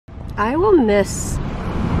I will miss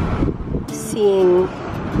seeing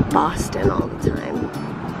Boston all the time,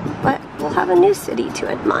 but we'll have a new city to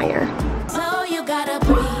admire. So you gotta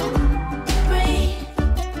breathe, breathe,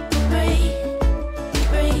 breathe,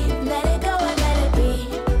 breathe. Let it go and let it be.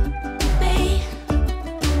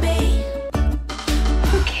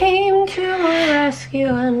 Who came to my rescue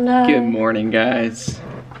and Good morning, guys.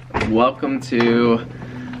 Welcome to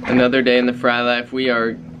another day in the Frey Life. We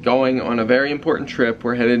are going on a very important trip.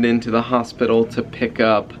 We're headed into the hospital to pick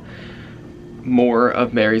up more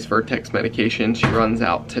of Mary's Vertex medication. She runs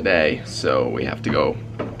out today, so we have to go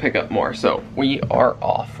pick up more. So we are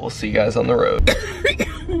off. We'll see you guys on the road.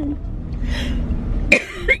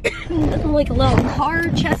 nothing like a little car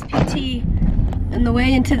chest PT on the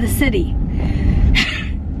way into the city.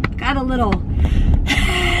 Got a little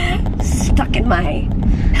stuck in my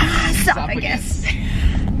esophagus.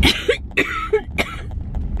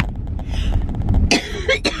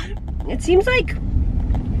 It seems like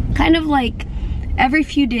kind of like every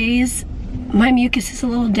few days my mucus is a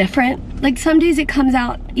little different. Like some days it comes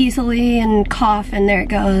out easily and cough and there it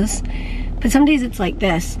goes. But some days it's like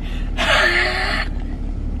this.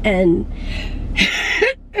 And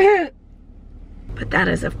but that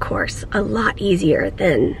is of course a lot easier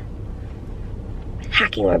than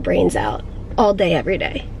hacking my brains out all day every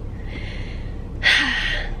day.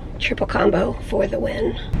 Triple combo for the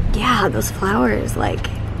win. Yeah, those flowers, like,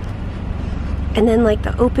 and then like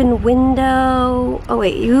the open window. Oh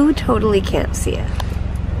wait, you totally can't see it.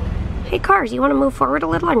 Hey cars, you want to move forward a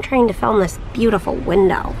little? I'm trying to film this beautiful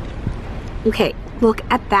window. Okay, look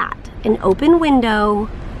at that. An open window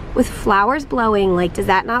with flowers blowing. Like, does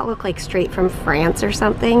that not look like straight from France or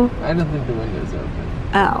something? I don't think the window's open.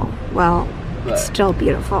 Oh, well, But it's still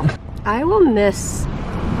beautiful. I will miss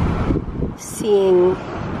seeing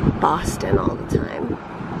Boston all the time,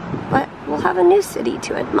 but we'll have a new city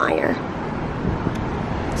to admire.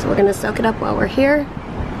 So we're gonna soak it up while we're here,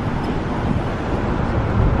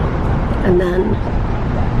 and then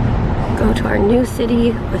go to our new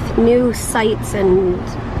city with new sights and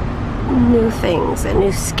new things and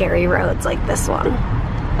new scary roads like this one.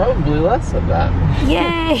 Probably less of that.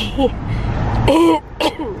 Yay!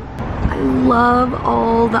 I love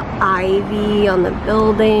all the ivy on the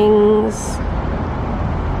buildings.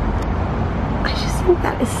 I just think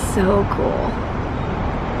that is so cool.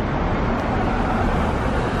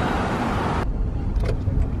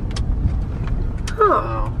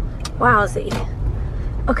 Oh, wowzy.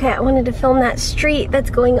 Okay, I wanted to film that street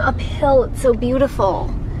that's going uphill. It's so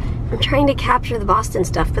beautiful. I'm trying to capture the Boston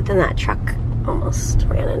stuff, but then that truck almost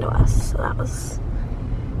ran into us, so that was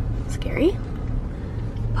scary.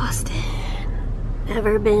 Boston.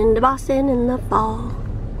 Never been to Boston in the fall.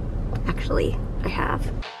 Actually, I have.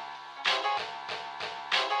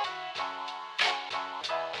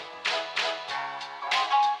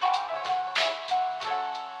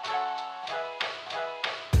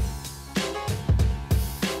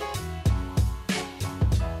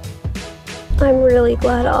 I'm really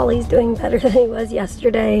glad Ollie's doing better than he was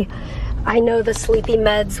yesterday. I know the sleepy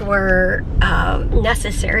meds were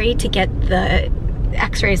necessary to get the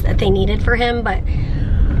x-rays that they needed for him, but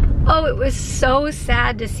oh, it was so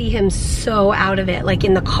sad to see him so out of it. Like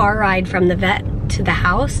in the car ride from the vet to the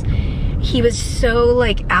house, he was so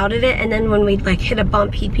like out of it, and then when we'd like hit a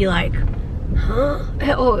bump, he'd be like, huh?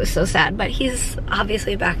 Oh, it was so sad, but he's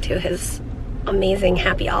obviously back to his amazing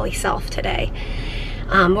happy Ollie self today.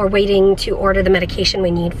 We're waiting to order the medication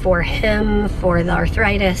we need for him for the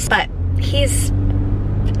arthritis, but he's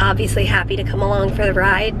obviously happy to come along for the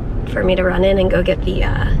ride, for me to run in and go get the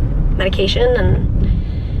medication,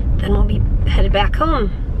 and then we'll be headed back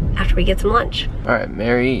home after we get some lunch. All right,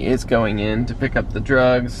 Mary is going in to pick up the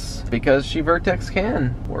drugs because she Vertex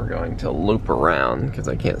can. We're going to loop around because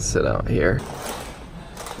I can't sit out here.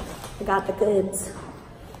 I got the goods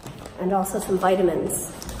and also some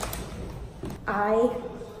vitamins. I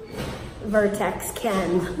Vertex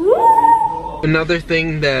can. Woo! Another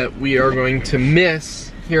thing that we are going to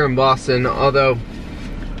miss here in Boston, although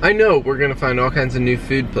I know we're gonna find all kinds of new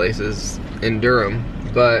food places in Durham,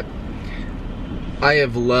 but I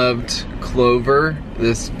have loved Clover,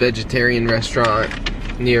 this vegetarian restaurant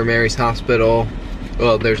near Mary's Hospital.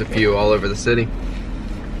 Well, there's a few all over the city.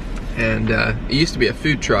 And it used to be a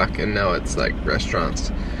food truck, and now it's like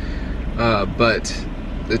restaurants. But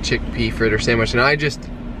the chickpea fritter sandwich, and I just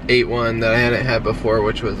ate one that I hadn't had before,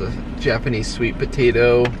 which was a Japanese sweet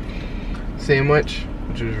potato sandwich,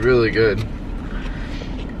 which was really good.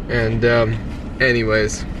 And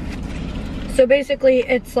anyways, so basically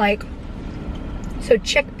it's like, so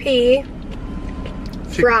chickpea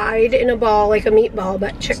fried in a ball, like a meatball,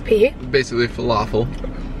 but chickpea. Basically falafel.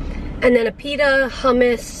 And then a pita,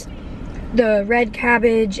 hummus, the red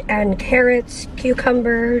cabbage, and carrots,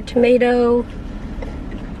 cucumber, tomato,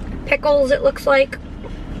 pickles, it looks like.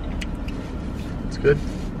 It's good.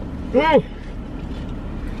 Mm.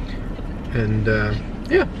 And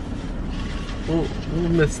yeah, we'll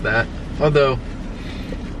miss that. Although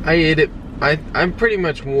I ate it, I pretty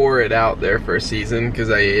much wore it out there for a season because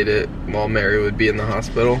I ate it while Mary would be in the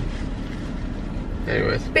hospital.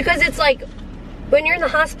 Anyways. Because it's like, when you're in the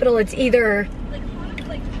hospital, it's either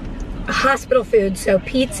hospital food, so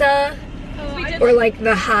pizza, or like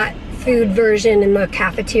the hot food version in the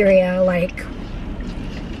cafeteria, like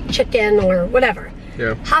chicken or whatever.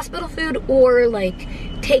 Yeah. Hospital food or like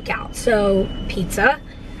takeout, so pizza,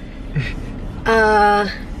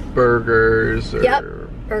 burgers, or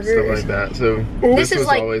burgers, stuff like that. So and this is was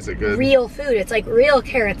like always a good real food. It's like real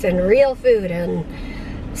carrots and real food, and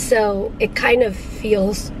so it kind of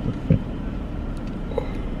feels,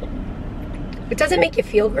 it doesn't make you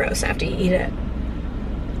feel gross after you eat it.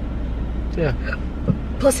 Yeah.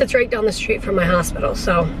 Plus it's right down the street from my hospital,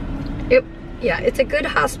 so yeah, it's a good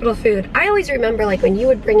hospital food. I always remember like when you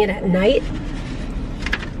would bring it at night,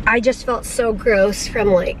 I just felt so gross from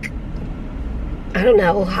like, I don't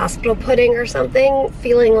know, hospital pudding or something,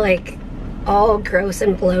 feeling like all gross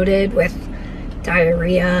and bloated with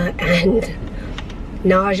diarrhea and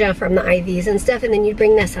nausea from the IVs and stuff, and then you'd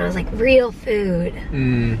bring this and I was like, real food.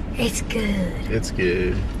 It's good. It's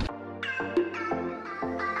good.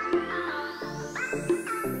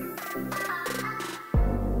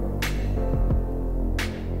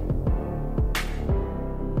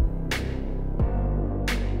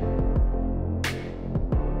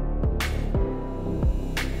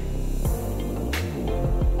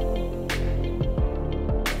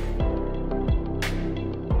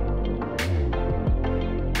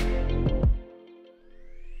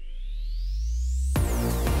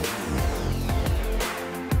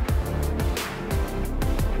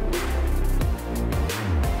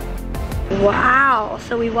 Wow,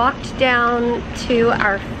 so we walked down to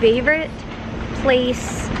our favorite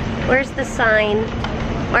place. Where's the sign?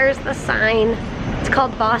 Where's the sign? It's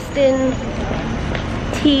called Boston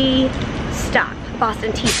Tea Stop.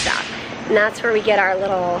 Boston Tea Stop. And that's where we get our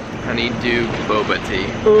little honeydew boba tea.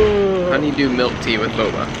 Honeydew milk tea with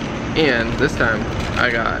boba. And this time I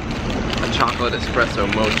got a chocolate espresso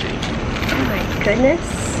mochi. Oh my goodness.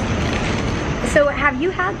 So have you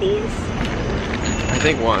had these? I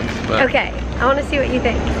think once, but okay, I want to see what you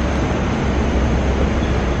think.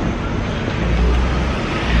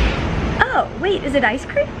 Oh, wait, is it ice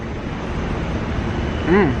cream?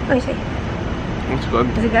 Let me see. It's good.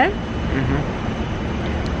 Is it good?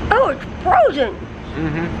 Oh, it's frozen.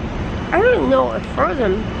 I didn't know it was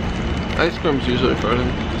frozen. Ice cream's usually frozen.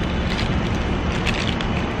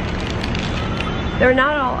 They're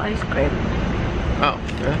not all ice cream. Oh,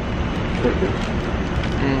 yeah.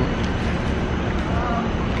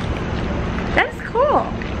 That's cool.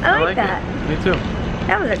 I like that. Me too.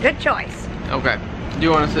 That was a good choice. Okay. Do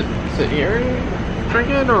you want to sit here and drink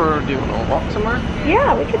it, or do you want to walk somewhere?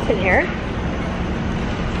 Yeah, we could sit here.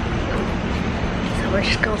 So we're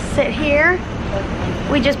just gonna sit here.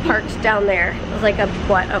 We just parked down there. It was like a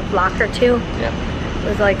block or two? Yeah. It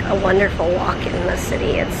was like a wonderful walk in the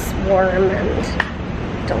city. It's warm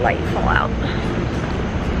and delightful out.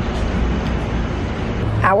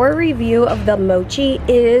 Our review of the mochi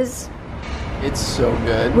is... It's so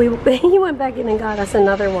good. He went back in and got us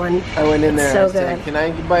another one. I went in there so and I said, can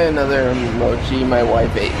I buy another mochi? My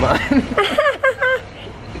wife ate mine.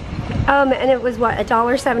 And it was what,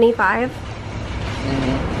 $1.75?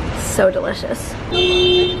 So delicious.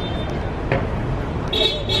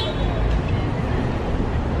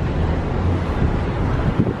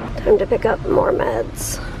 Time to pick up more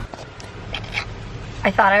meds.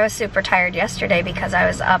 I thought I was super tired yesterday because I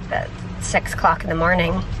was up at 6 o'clock in the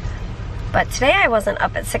morning. But today I wasn't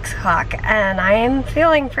up at 6 o'clock and I am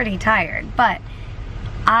feeling pretty tired. But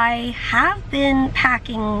I have been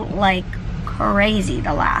packing like crazy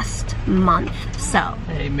the last month, so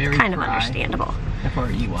hey, Mary kind of Frey. understandable.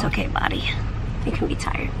 F-R-E-Y. It's okay, buddy. You can be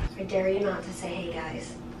tired. I dare you not to say hey,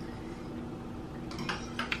 guys.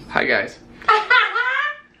 Hi, guys.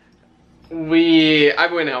 I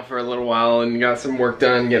went out for a little while and got some work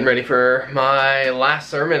done getting ready for my last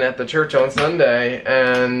sermon at the church on Sunday,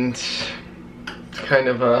 and kind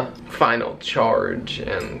of a final charge,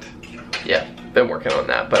 and yeah, been working on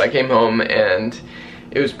that. But I came home and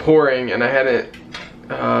it was pouring and I hadn't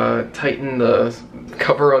tightened the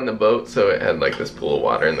cover on the boat, so it had like this pool of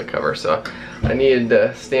water in the cover, so I needed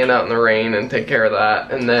to stand out in the rain and take care of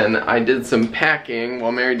that. And then I did some packing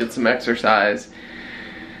while Mary did some exercise.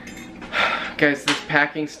 Guys, this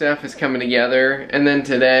packing stuff is coming together, and then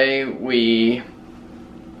today we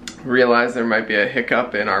realized there might be a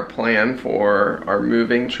hiccup in our plan for our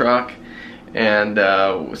moving truck, and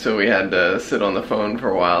so we had to sit on the phone for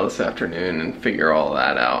a while this afternoon and figure all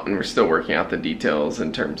that out, and we're still working out the details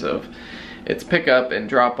in terms of its pickup and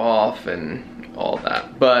drop off and all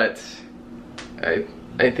that, but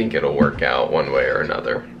I think it'll work out one way or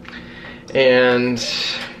another. And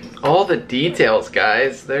all the details,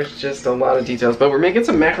 guys, there's just a lot of details, but we're making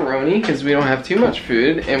some macaroni because we don't have too much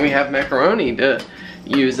food, and we have macaroni to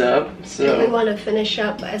use up, so we want to finish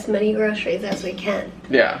up as many groceries as we can.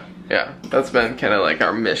 Yeah, that's been kind of like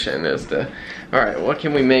our mission, is to, all right, what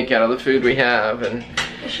can we make out of the food we have? And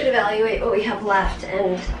we should evaluate what we have left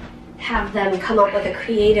and have them come up with a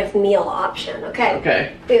creative meal option.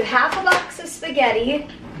 Okay, we have half a box of spaghetti,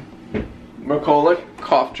 Mercola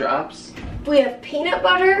cough drops, we have peanut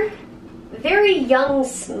butter, very young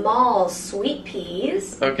small sweet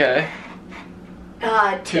peas,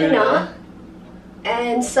 tuna,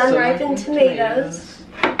 and sun-ripened tomatoes,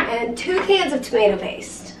 and 2 cans of tomato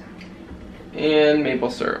paste. And maple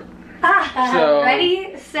syrup. So,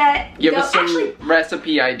 ready, set, give go. us some Actually,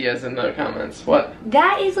 recipe ideas in the comments. What?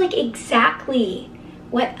 That is like exactly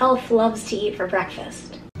what Elf loves to eat for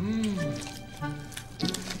breakfast.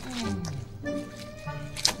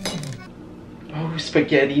 Oh,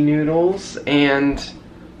 spaghetti noodles and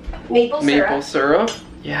maple syrup.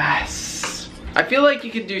 Yes. I feel like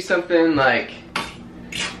you could do something like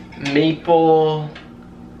maple.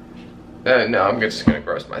 No, I'm just gonna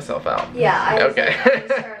gross myself out. Yeah, I'm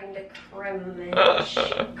starting to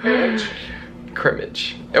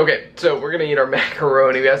crimmage. Okay, so we're gonna eat our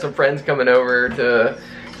macaroni. We have some friends coming over to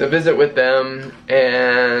visit with them,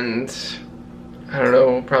 and I don't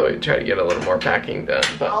know, we'll probably try to get a little more packing done.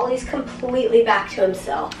 But Ollie's completely back to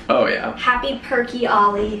himself. Oh yeah. Happy perky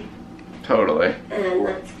Ollie. Totally. And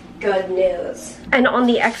that's good news. And on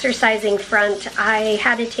the exercising front, I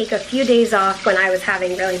had to take a few days off when I was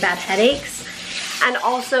having really bad headaches, and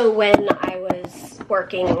also when I was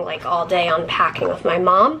working like all day on packing with my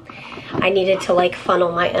mom. I needed to like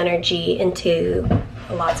funnel my energy into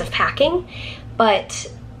lots of packing.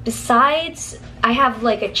 But besides, I have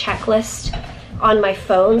like a checklist on my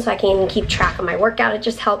phone so I can keep track of my workout. It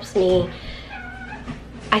just helps me,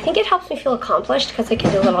 I think it helps me feel accomplished because I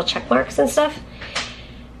can do little check marks and stuff.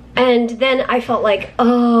 And then I felt like,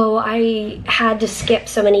 oh, I had to skip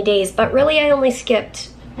so many days, but really I only skipped,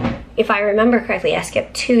 if I remember correctly, I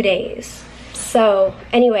skipped 2 days. So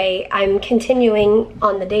anyway, I'm continuing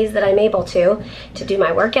on the days that I'm able to do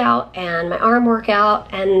my workout and my arm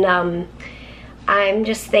workout, and I'm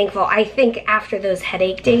just thankful. I think after those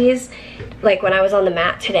headache days, like when I was on the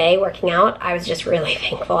mat today working out, I was just really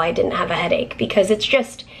thankful I didn't have a headache, because it's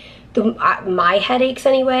just, my headaches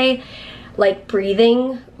anyway, like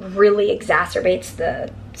breathing really exacerbates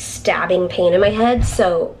the stabbing pain in my head,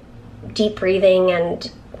 so deep breathing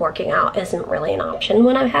and working out isn't really an option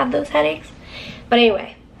when I have those headaches. But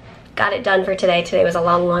anyway, got it done for today. Today was a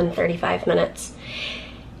long one, 35 minutes.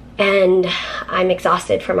 And I'm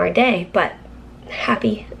exhausted from our day, but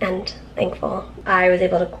happy and thankful. I was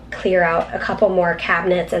able to clear out a couple more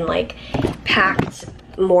cabinets and like packed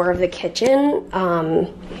more of the kitchen.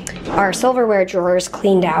 Our silverware drawer is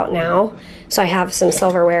cleaned out now, so I have some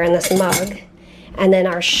silverware in this mug. And then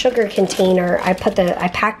our sugar container, I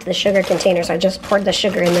packed the sugar container, so I just poured the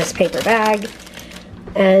sugar in this paper bag.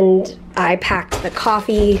 And I packed the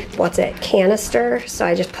coffee, canister, so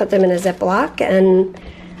I just put them in a Ziploc, and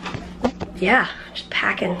yeah, just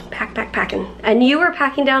packing. And you were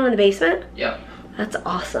packing down in the basement? Yep. That's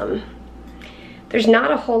awesome. There's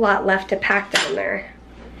not a whole lot left to pack down there.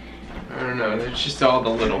 I don't know, there's just all the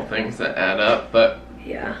little things that add up, but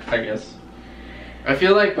yeah, I guess. I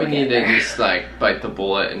feel like we need to just like bite the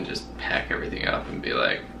bullet and just pack everything up and be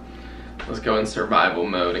like, let's go in survival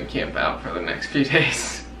mode and camp out for the next few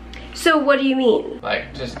days. So what do you mean?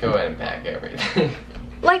 Like, just go ahead and pack everything.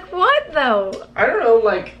 Like what though? I don't know,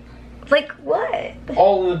 like what?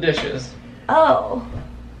 all the dishes. Oh.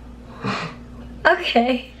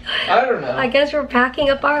 Okay. I don't know. I guess we're packing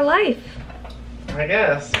up our life. I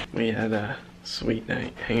guess. We had a sweet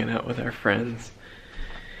night hanging out with our friends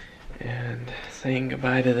and saying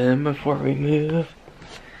goodbye to them before we move.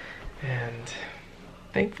 And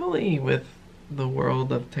thankfully, with the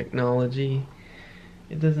world of technology,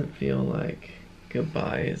 it doesn't feel like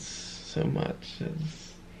goodbyes so much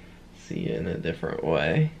as see you in a different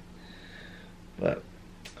way. But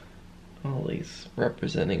Ollie's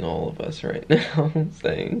representing all of us right now,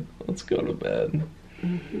 saying, let's go to bed.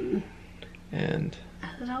 Mm-hmm. And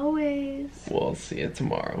as always, we'll see you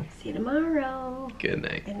tomorrow. See you tomorrow. Good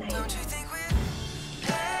night. Good night.